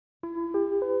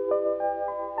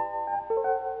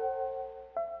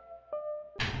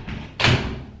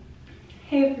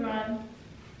Hey everyone.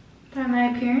 By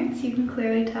my appearance, you can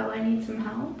clearly tell I need some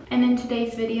help. And in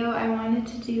today's video, I wanted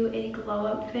to do a glow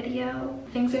up video.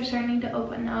 Things are starting to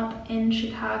open up in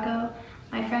Chicago.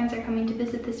 My friends are coming to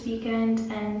visit this weekend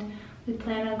and we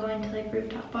plan on going to like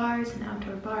rooftop bars and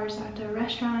outdoor bars, outdoor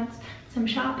restaurants. Some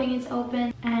shopping is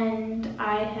open and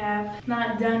I have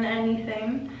not done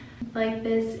anything like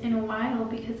this in a while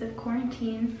because of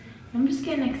quarantine. I'm just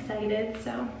getting excited,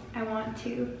 so I want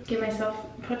to get myself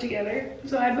put together.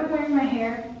 So I've been wearing my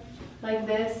hair like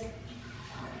this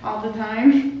all the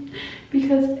time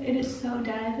because it is so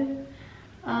dead.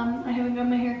 I haven't got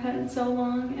my hair cut in so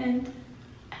long and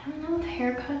I don't know if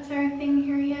haircuts are a thing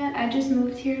here yet. I just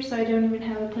moved here so I don't even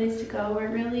have a place to go or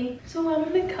really. So I'm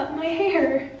gonna cut my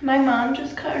hair. My mom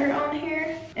just cut her own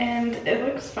hair and it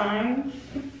looks fine.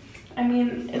 I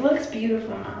mean, it looks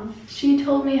beautiful now. She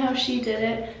told me how she did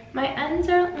it. My ends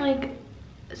aren't like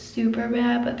super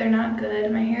bad, but they're not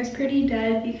good. My hair's pretty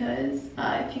dead because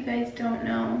if you guys don't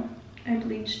know, I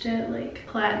bleached it like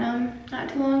platinum not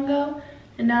too long ago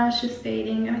and now it's just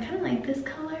fading and I kind of like this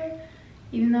color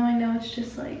even though I know it's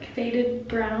just like faded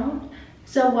brown.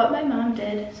 So what my mom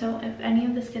did, so if any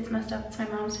of this gets messed up, it's my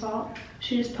mom's fault.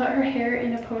 She just put her hair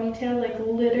in a ponytail like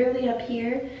literally up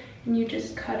here and you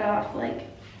just cut off like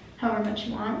however much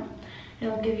you want.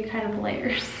 It'll give you kind of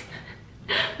layers.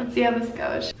 Let's see how this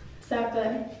goes. Is that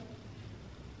good?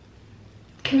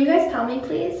 Can you guys tell me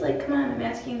please? Like, come on, I'm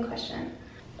asking you a question.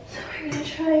 So we're gonna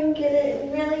try and get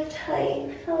it really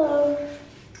tight. Hello,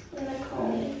 I'm gonna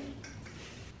comb me.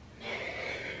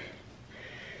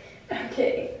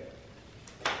 Okay,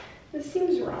 this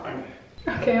seems wrong.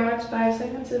 Okay, I watched 5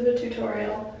 seconds of a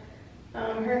tutorial.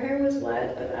 Her hair was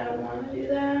wet, but I don't want to do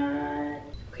that.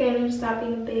 Okay, I'm gonna stop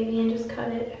being a baby and just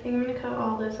cut it. I think I'm gonna cut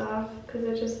all this off because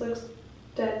it just looks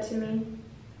dead to me.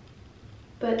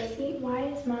 But see, why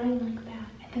is mine like that?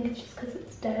 I think it's just because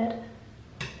it's dead.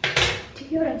 Do you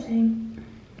get what I'm saying?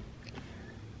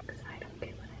 Because I don't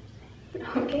get what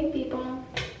I'm saying. Okay, people,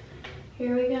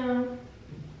 here we go.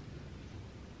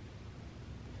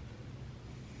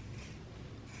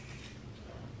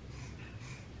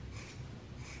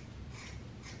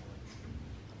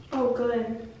 Oh,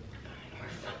 good.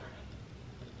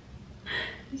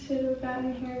 I should have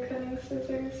gotten hair cutting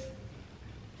scissors.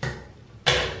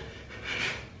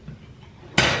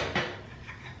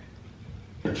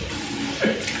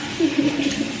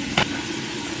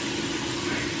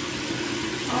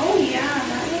 Oh yeah,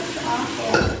 that looks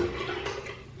awful.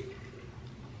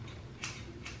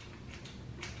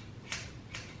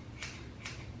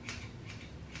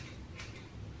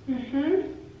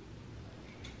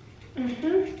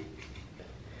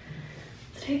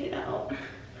 Let's take it out.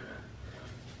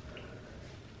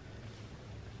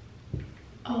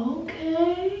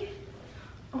 Okay.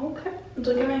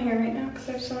 Look at my hair right now because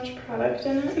there's so much product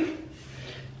in it.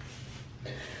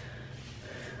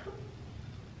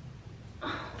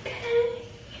 Okay.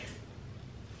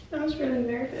 I was really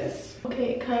nervous.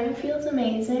 Okay, it kind of feels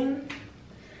amazing.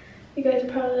 You guys are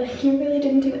probably like, you really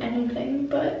didn't do anything,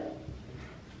 but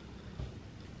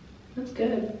that's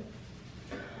good.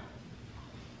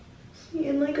 See,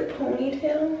 in like a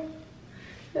ponytail,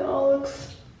 it all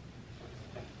looks,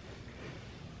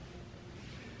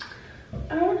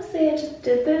 I don't want to say I just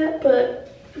did that,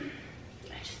 but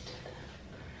I just did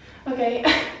that. Okay,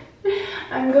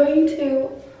 I'm going to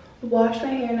wash my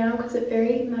hair now because it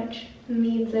very much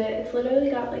needs it. It's literally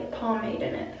got like pomade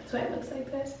in it. That's why it looks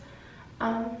like this.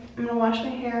 I'm gonna wash my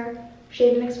hair,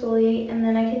 shave and exfoliate, and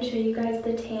then I can show you guys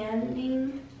the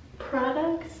tanning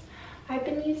products I've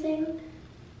been using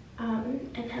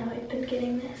and how I've been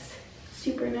getting this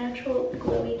super natural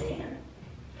glowy tan.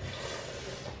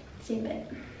 See a bit.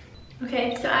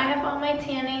 Okay, so I have all my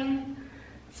tanning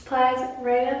supplies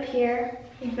right up here.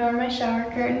 Ignore my shower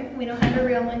curtain, we don't have a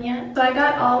real one yet. So I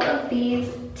got all of these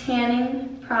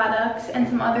tanning products and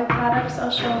some other products I'll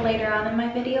show later on in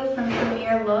my video from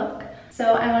Premier Look.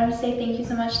 So I want to say thank you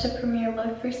so much to Premier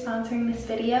Look for sponsoring this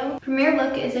video. Premier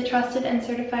Look is a trusted and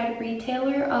certified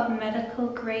retailer of medical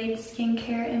grade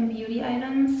skincare and beauty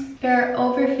items. There are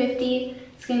over 50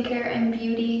 skincare and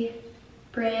beauty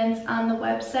brands on the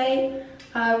website.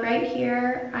 Right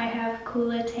here I have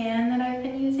Coola Tan that I've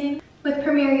been using. With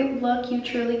Premier Look, you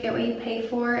truly get what you pay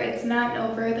for. It's not an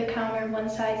over-the-counter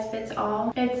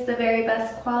one-size-fits-all. It's the very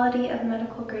best quality of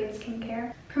medical grade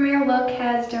skincare. Premier Look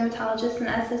has dermatologists and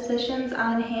estheticians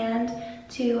on hand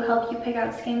to help you pick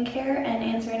out skincare and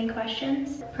answer any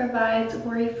questions. Provides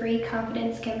worry-free,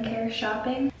 confident skincare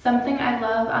shopping. Something I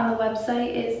love on the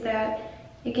website is that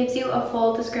It gives you a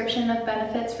full description of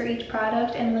benefits for each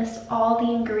product and lists all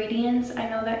the ingredients. I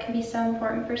know that can be so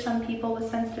important for some people with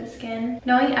sensitive skin.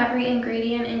 Knowing every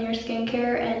ingredient in your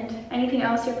skincare and anything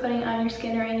else you're putting on your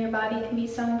skin or in your body can be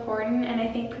so important, and I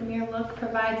think Premier Look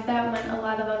provides that when a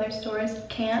lot of other stores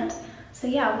can't. So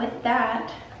yeah, with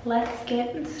that, let's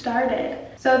get started.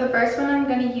 So the first one I'm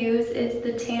going to use is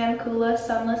the Tan Kula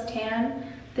Sunless Tan.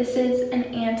 This is an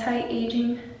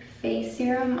anti-aging face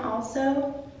serum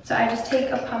also. So I just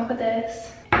take a pump of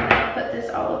this and I put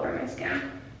this all over my skin.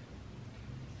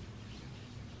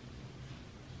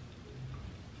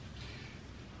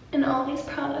 And all these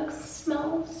products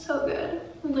smell so good.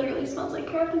 It literally smells like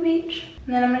you're at the beach.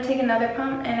 And then I'm going to take another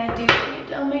pump and I do bring it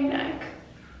down my neck.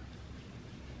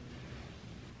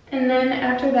 And then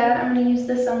after that, I'm going to use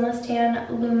the Sunless Tan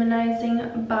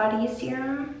Luminizing Body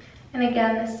Serum. And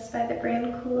again, this is by the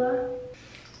brand Kula.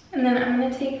 And then I'm going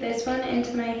to take this one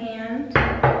into my hand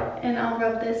and I'll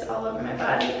rub this all over my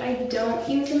body. I don't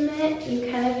use a mitt. You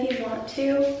can if you want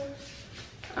to.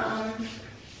 I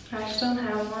just don't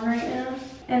have one right now.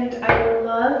 And I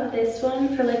love this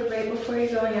one for like right before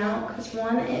you're going out because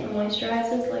one, it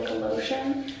moisturizes like a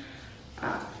lotion.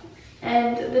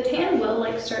 And the tan will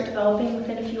like start developing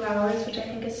within a few hours, which I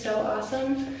think is so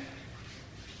awesome.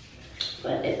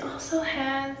 But it also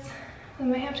has, we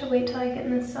might have to wait till I get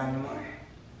in the sun more.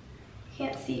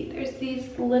 Can't see. There's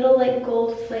these little like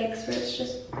gold flakes where it's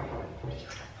just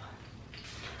beautiful.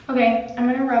 Okay,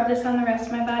 I'm gonna rub this on the rest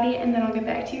of my body and then I'll get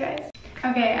back to you guys.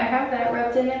 Okay, I have that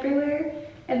rubbed in everywhere.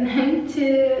 And then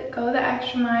to go the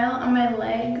extra mile on my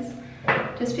legs,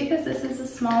 just because this is a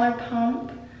smaller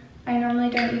pump, I normally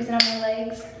don't use it on my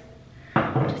legs.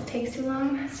 It just takes too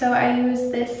long. So I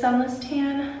use this Sunless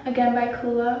Tan, again by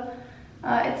Kula.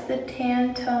 It's the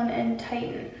Tan, Tone, and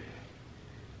Tighten.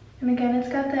 And again, it's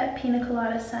got that pina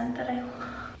colada scent that I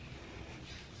love.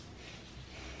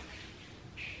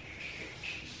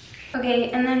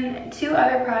 Okay, and then two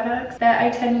other products that I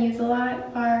tend to use a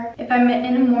lot are, if I'm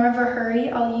in more of a hurry,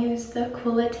 I'll use the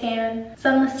Kula Tan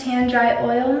Sunless Tan Dry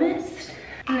Oil Mist.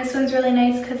 And this one's really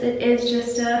nice because it is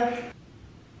just a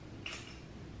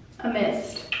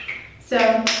mist. So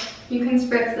you can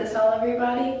spritz this all over your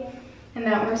body, and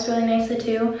that works really nicely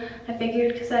too. I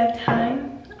figured because I have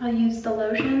time, I'll use the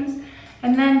lotions.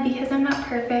 And then because I'm not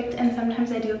perfect and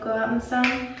sometimes I do go out in the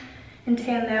sun and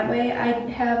tan that way, I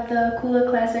have the Kula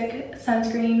Classic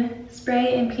Sunscreen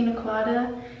Spray in Pina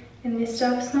Colada. And this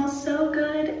stuff smells so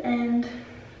good and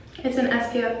it's an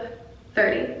SPF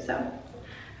 30. So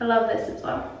I love this as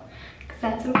well because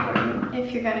that's important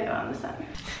if you're gonna go out in the sun.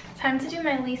 Time to do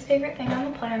my least favorite thing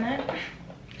on the planet,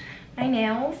 my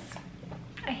nails.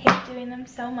 I hate doing them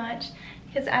so much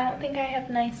because I don't think I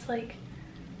have nice like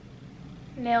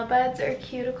nail beds or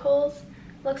cuticles.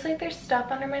 Looks like there's stuff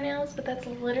under my nails, but that's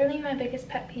literally my biggest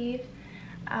pet peeve.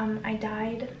 I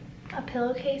dyed a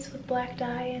pillowcase with black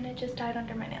dye and it just died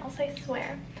under my nails, I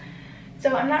swear.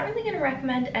 So I'm not really going to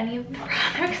recommend any of the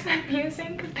products I'm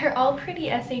using because they're all pretty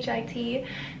SHIT.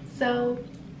 So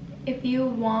if you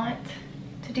want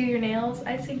to do your nails,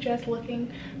 I suggest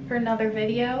looking for another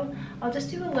video. I'll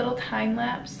just do a little time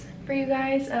lapse for you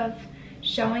guys of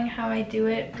showing how I do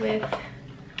it with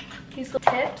these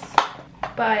little tips.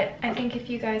 But I think if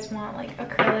you guys want like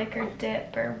acrylic or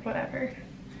dip or whatever,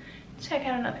 check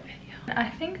out another video. I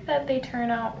think that they turn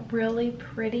out really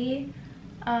pretty,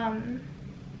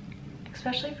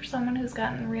 especially for someone who's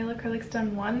gotten real acrylics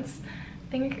done once.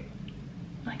 I think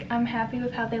like I'm happy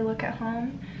with how they look at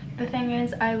home. The thing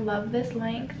is, I love this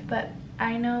length, but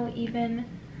I know even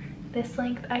this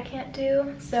length I can't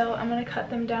do, so I'm gonna cut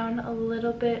them down a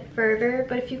little bit further.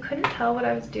 But if you couldn't tell, what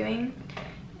I was doing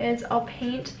is I'll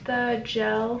paint the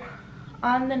gel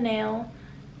on the nail,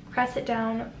 press it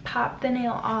down, pop the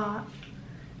nail off,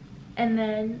 and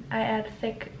then I add a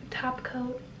thick top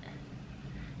coat,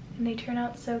 and they turn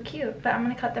out so cute. But I'm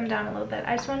gonna cut them down a little bit.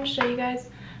 I just want to show you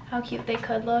guys how cute they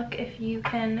could look if you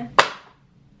can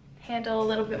handle a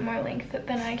little bit more length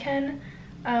than I can.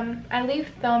 I leave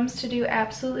thumbs to do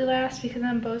absolutely last because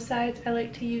on both sides I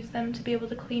like to use them to be able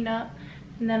to clean up,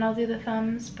 and then I'll do the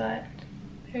thumbs. But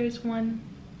there's one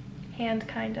hand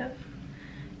kind of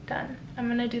done. I'm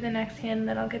gonna do the next hand and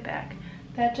then I'll get back.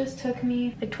 That just took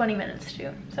me like 20 minutes to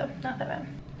do, so not that bad.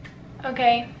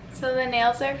 Okay, so the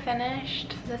nails are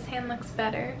finished. This hand looks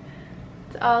better.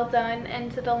 It's all done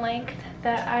and to the length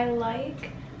that I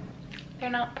like. They're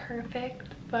not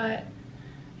perfect, but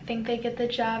I think they get the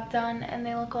job done and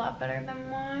they look a lot better than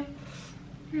my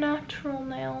natural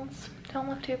nails. Don't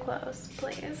look too close,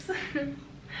 please.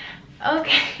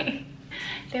 Okay.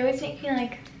 They always make me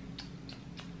like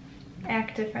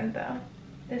act different though.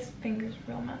 This finger's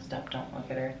real messed up, don't look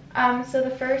at her. So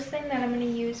the first thing that I'm gonna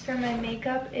use for my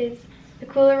makeup is the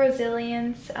Cooler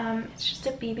Resilience. It's just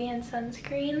a BB and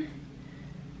sunscreen.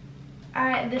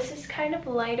 This is kind of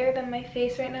lighter than my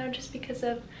face right now just because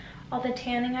of all the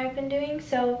tanning I've been doing.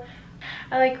 So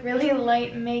I like really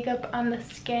light makeup on the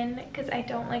skin because I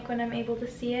don't like when I'm able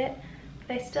to see it.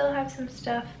 But I still have some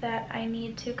stuff that I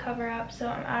need to cover up. So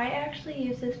I actually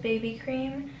use this baby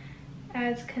cream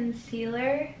as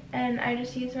concealer, and I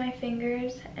just use my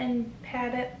fingers and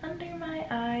pat it under my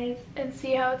eyes and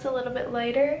see how it's a little bit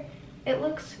lighter. It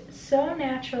looks so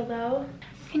natural though.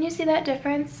 Can you see that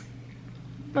difference?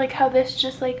 Like how this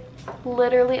just like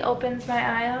literally opens my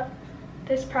eye up.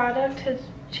 This product has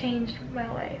changed my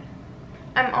life.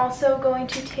 I'm also going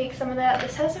to take some of that.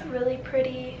 This has a really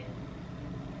pretty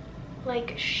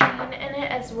like sheen in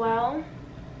it as well.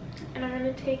 And I'm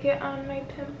going to take it on my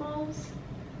pimples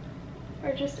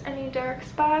or just any dark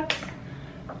spots.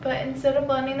 But instead of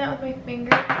blending that with my finger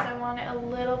because I want it a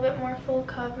little bit more full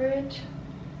coverage,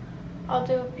 I'll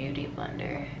do a beauty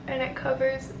blender and it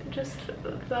covers just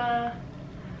the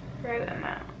right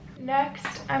amount.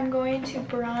 Next, I'm going to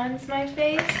bronze my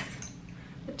face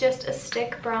with just a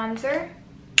stick bronzer,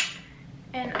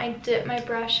 and I dip my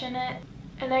brush in it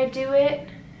and I do it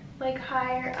like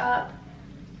higher up.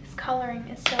 This coloring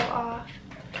is so off.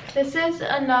 This is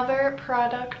another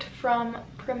product from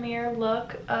Premier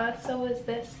Look. So is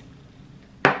this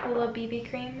little BB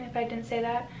cream, if I didn't say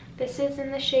that. This is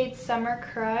in the shade Summer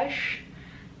Crush,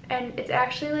 and it's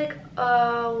actually like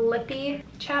a lippy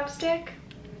chapstick.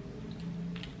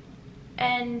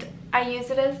 And I use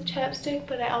it as a chapstick,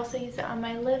 but I also use it on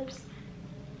my lips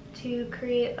to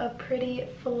create a pretty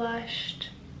flushed,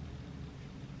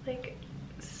 like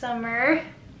summer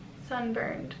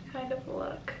sunburned kind of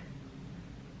look.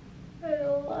 I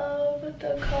love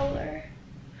the color.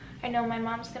 I know my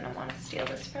mom's gonna want to steal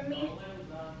this from me.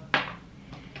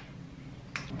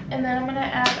 And then I'm gonna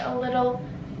add a little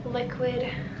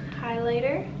liquid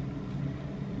highlighter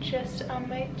just on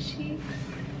my cheeks.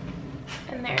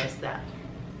 And there's that.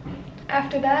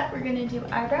 After that, we're gonna do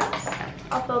eyebrows.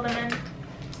 I'll fill them in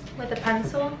with a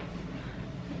pencil.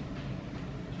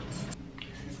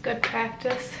 This is good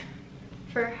practice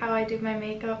for how I do my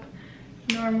makeup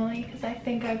normally, because I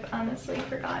think I've honestly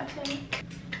forgotten.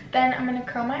 Then I'm gonna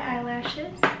curl my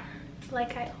eyelashes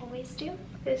like I always do.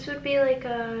 This would be like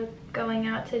a going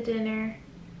out to dinner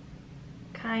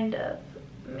kind of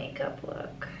makeup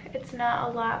look. It's not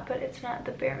a lot, but it's not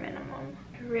the bare minimum.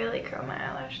 I really curl my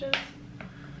eyelashes.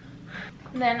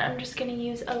 Then I'm just gonna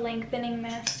use a lengthening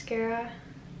mascara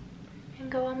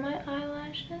and go on my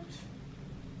eyelashes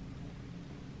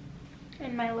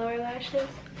and my lower lashes.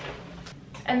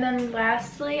 And then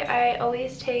lastly, I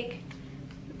always take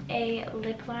a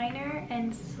lip liner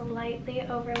and slightly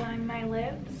overline my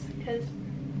lips because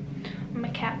I'm a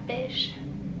catfish.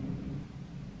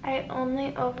 I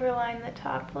only overline the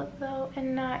top lip though,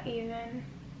 and not even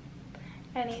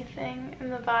anything in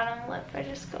the bottom lip. I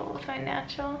just go with my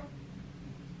natural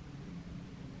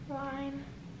line.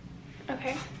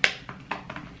 Okay.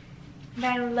 And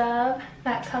I love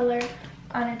that color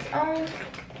on its own,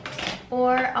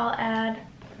 or I'll add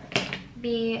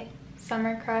the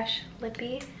Summer Crush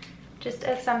Lippy just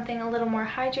as something a little more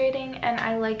hydrating, and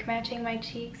I like matching my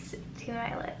cheeks to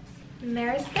my lips. And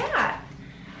there's that.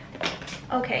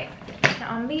 Okay,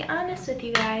 now I'm gonna be honest with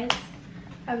you guys.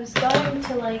 I was going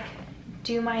to like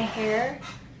do my hair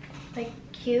like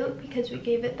cute because we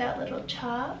gave it that little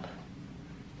chop.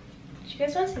 Do you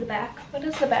guys want to see the back? What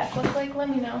does the back look like? Let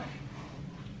me know.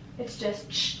 It's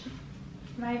just,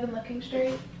 am I even looking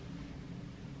straight?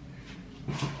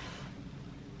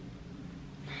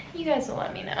 You guys will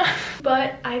let me know.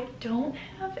 But I don't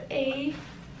have a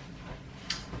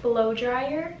blow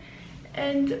dryer,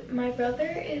 and my brother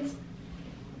is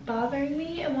bothering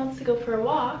me and wants to go for a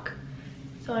walk,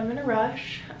 so I'm gonna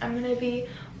rush. I'm gonna be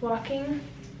walking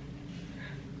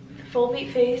full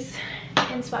beat face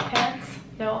in sweatpants.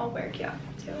 No, I'll wear a cap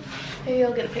too. Maybe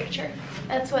you'll get a picture.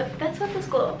 That's what this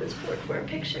glow up is for a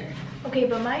picture. Okay,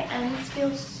 but my ends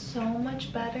feel so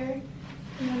much better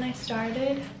than when I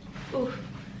started. Oof.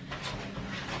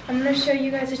 I'm gonna show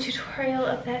you guys a tutorial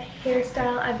of that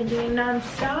hairstyle I've been doing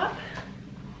non-stop.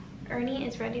 Ernie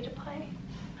is ready to play.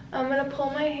 I'm gonna pull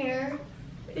my hair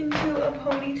into a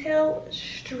ponytail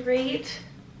straight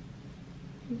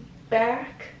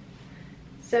back.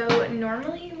 So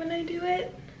normally when I do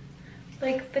it,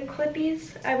 like the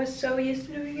clippies, I was so used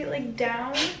to doing it like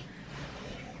down,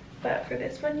 but for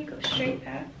this one you go straight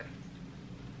back.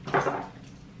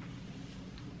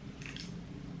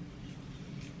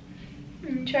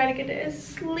 And try to get it as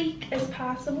sleek as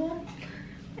possible.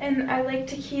 And I like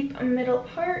to keep a middle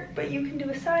part, but you can do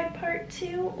a side part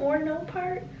too, or no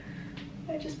part.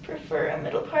 I just prefer a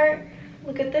middle part.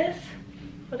 Look at this.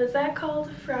 What is that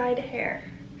called? Fried hair.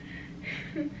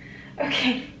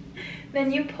 Okay,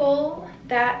 then you pull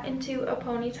that into a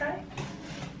pony tie.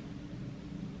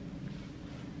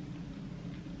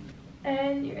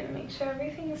 And you're gonna make sure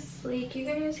everything is sleek. You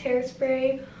can use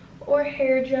hairspray or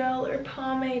hair gel or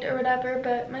pomade or whatever,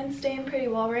 but mine's staying pretty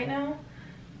well right now.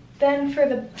 Then for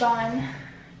the bun,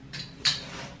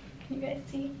 can you guys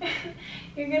see?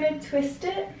 You're gonna twist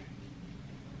it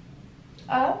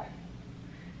up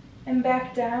and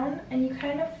back down, and you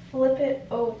kind of flip it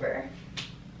over.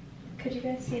 Could you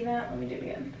guys see that? Let me do it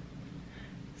again.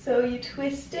 So you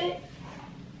twist it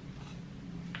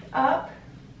up,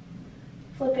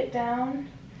 flip it down,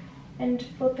 and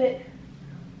flip it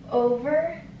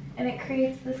over, and it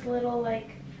creates this little, like,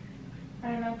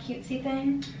 I don't know, cutesy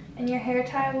thing. And your hair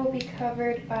tie will be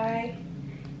covered by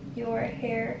your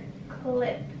hair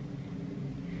clip.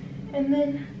 And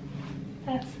then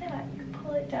that's that. You can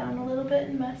pull it down a little bit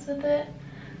and mess with it.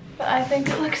 But I think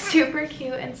it looks super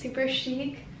cute and super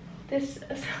chic.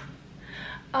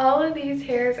 All of these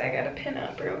hairs I gotta pin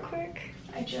up real quick.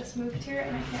 I just moved here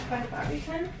and I can't find a bobby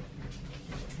pin.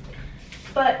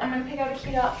 But I'm gonna pick out a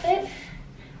cute outfit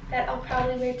that I'll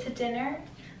probably wear to dinner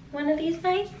one of these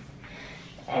nights.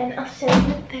 And I'll show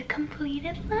you the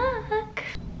completed look.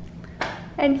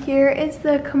 And here is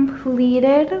the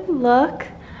completed look.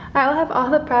 I will have all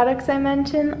the products I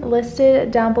mentioned listed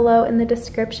down below in the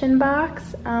description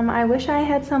box. I wish I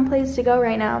had someplace to go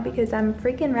right now because I'm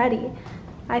freaking ready.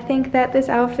 I think that this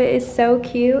outfit is so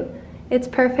cute. It's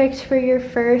perfect for your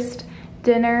first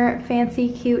dinner, fancy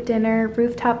cute dinner,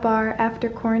 rooftop bar after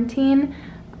quarantine.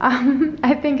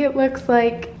 I think it looks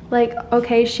like,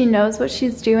 okay, she knows what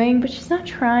she's doing, but she's not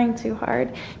trying too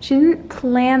hard. She didn't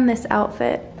plan this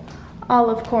outfit all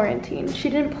of quarantine. She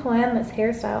didn't plan this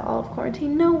hairstyle all of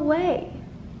quarantine. No way.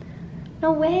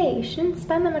 No way. She didn't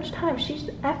spend that much time. She's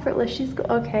effortless. She's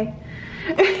okay.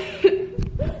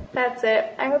 That's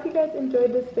it. I hope you guys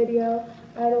enjoyed this video.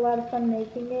 I had a lot of fun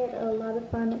making it, a lot of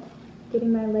fun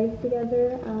getting my legs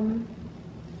together,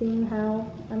 seeing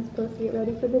how I'm supposed to get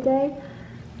ready for the day.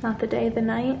 Not the day, the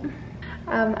night.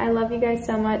 I love you guys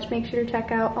so much. Make sure to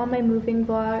check out all my moving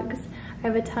vlogs. I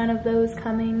have a ton of those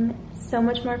coming. So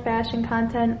much more fashion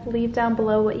content. Leave down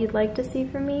below what you'd like to see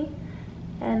from me.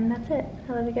 And that's it.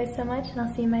 I love you guys so much, and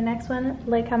I'll see you in my next one.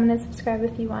 Like, comment, and subscribe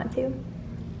if you want to.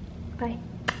 Bye.